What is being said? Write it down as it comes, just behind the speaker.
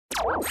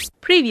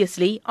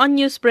Previously on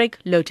Newsbreak,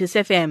 Lotus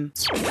FM.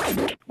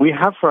 We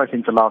have for, I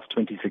think, the last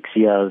 26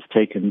 years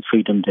taken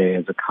Freedom Day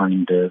as a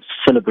kind of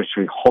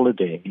celebratory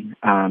holiday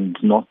and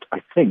not, I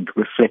think,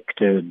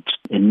 reflected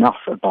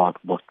enough about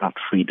what that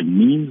freedom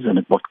means and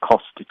at what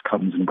cost it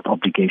comes and what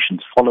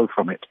obligations follow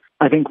from it.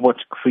 I think what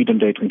Freedom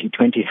Day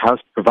 2020 has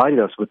provided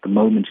us with the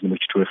moment in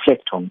which to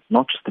reflect on,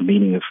 not just the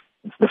meaning of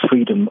the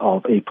freedom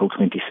of April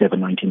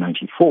 27,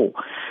 1994,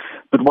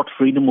 but what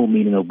freedom will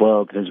mean in a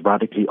world that has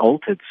radically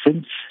altered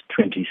since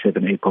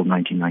 27 April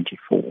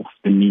 1994.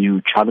 The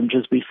new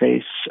challenges we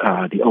face,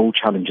 the old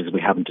challenges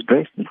we haven't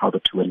addressed, and how the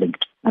two are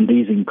linked. And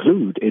these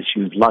include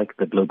issues like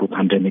the global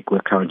pandemic we're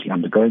currently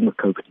undergoing with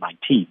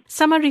COVID-19.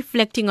 Some are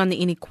reflecting on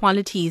the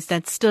inequalities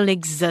that still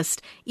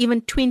exist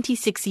even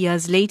 26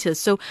 years later.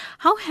 So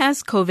how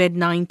has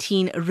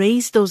COVID-19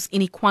 raised those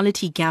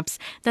inequality gaps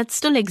that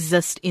still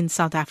exist in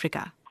South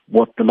Africa?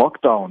 What the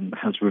lockdown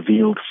has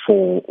revealed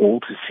for all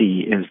to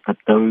see is that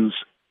those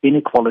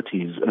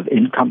inequalities of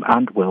income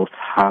and wealth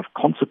have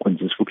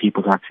consequences for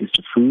people's access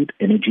to food,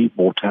 energy,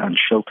 water, and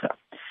shelter.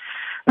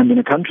 And in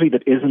a country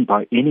that isn't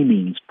by any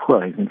means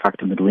poor, in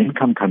fact a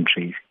middle-income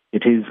country,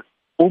 it is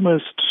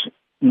almost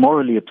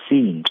morally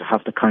obscene to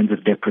have the kinds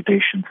of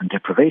depredations and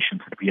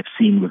deprivations that we have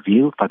seen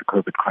revealed by the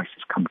COVID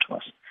crisis come to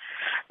us.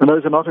 And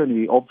those are not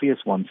only the obvious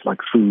ones like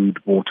food,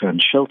 water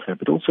and shelter,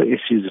 but also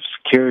issues of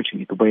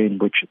security, the way in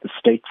which the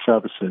state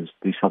services,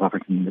 the South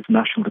African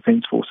National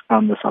Defence Force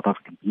and the South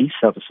African Police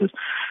Services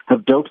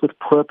have dealt with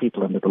poor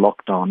people under the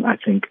lockdown, I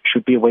think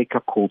should be a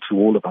wake-up call to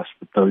all of us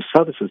that those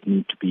services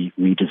need to be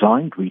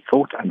redesigned,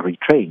 rethought and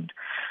retrained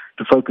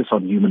to focus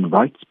on human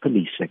rights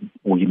policing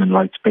or human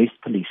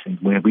rights-based policing,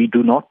 where we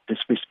do not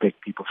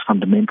disrespect people's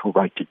fundamental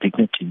right to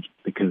dignity,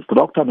 because the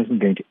lockdown isn't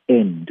going to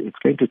end. It's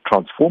going to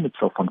transform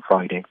itself on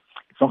Friday.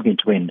 It's not going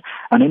to end.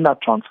 And in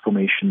that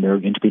transformation, there are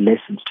going to be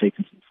lessons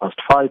taken from the first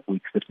 5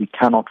 weeks that we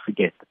cannot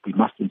forget, that we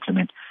must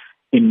implement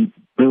in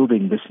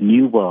building this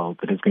new world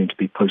that is going to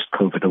be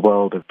post-COVID, a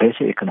world of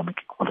better economic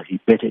equality,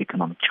 better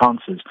economic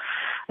chances,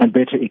 and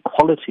better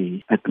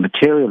equality at the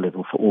material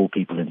level for all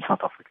people in South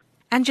Africa.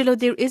 Angelo,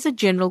 there is a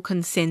general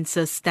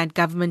consensus that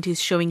government is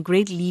showing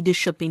great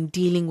leadership in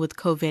dealing with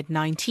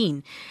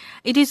COVID-19.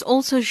 It is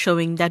also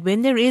showing that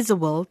when there is a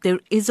will, there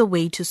is a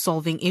way to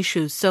solving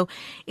issues. So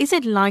is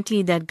it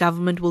likely that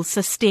government will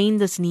sustain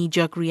this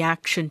knee-jerk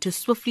reaction to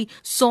swiftly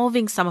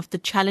solving some of the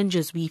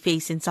challenges we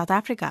face in South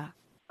Africa?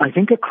 I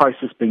think a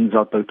crisis brings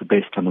out both the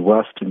best and the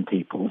worst in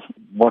people.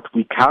 What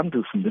we can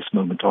do from this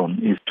moment on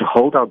is to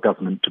hold our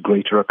government to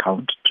greater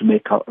account, to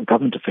make our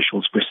government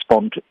officials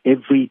respond to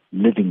every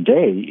living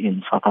day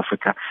in South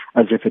Africa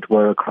as if it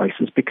were a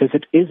crisis, because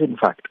it is in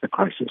fact a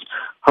crisis.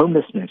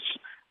 Homelessness,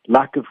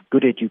 lack of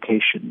good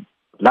education,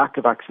 lack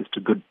of access to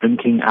good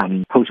drinking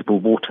and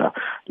potable water,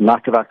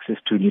 lack of access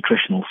to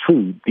nutritional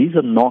food, these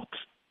are not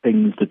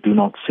things that do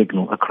not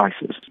signal a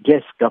crisis.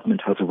 Yes,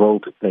 government has a role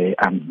to play,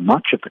 and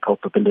much of the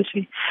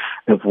culpability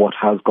of what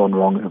has gone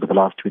wrong over the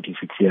last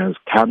 26 years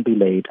can be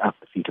laid at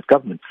the feet of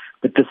government.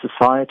 But the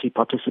society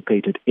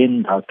participated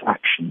in that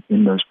action,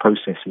 in those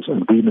processes,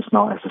 and we must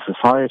now, as a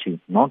society,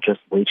 not just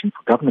waiting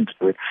for government to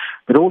do it,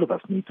 but all of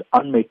us need to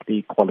unmake the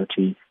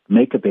equality,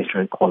 make a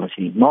better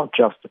equality, not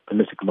just a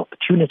political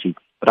opportunity,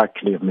 but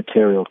actually of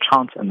material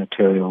chance and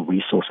material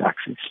resource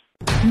access.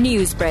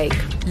 Newsbreak,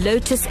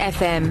 Lotus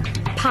FM,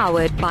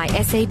 powered by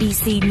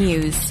SABC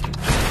News.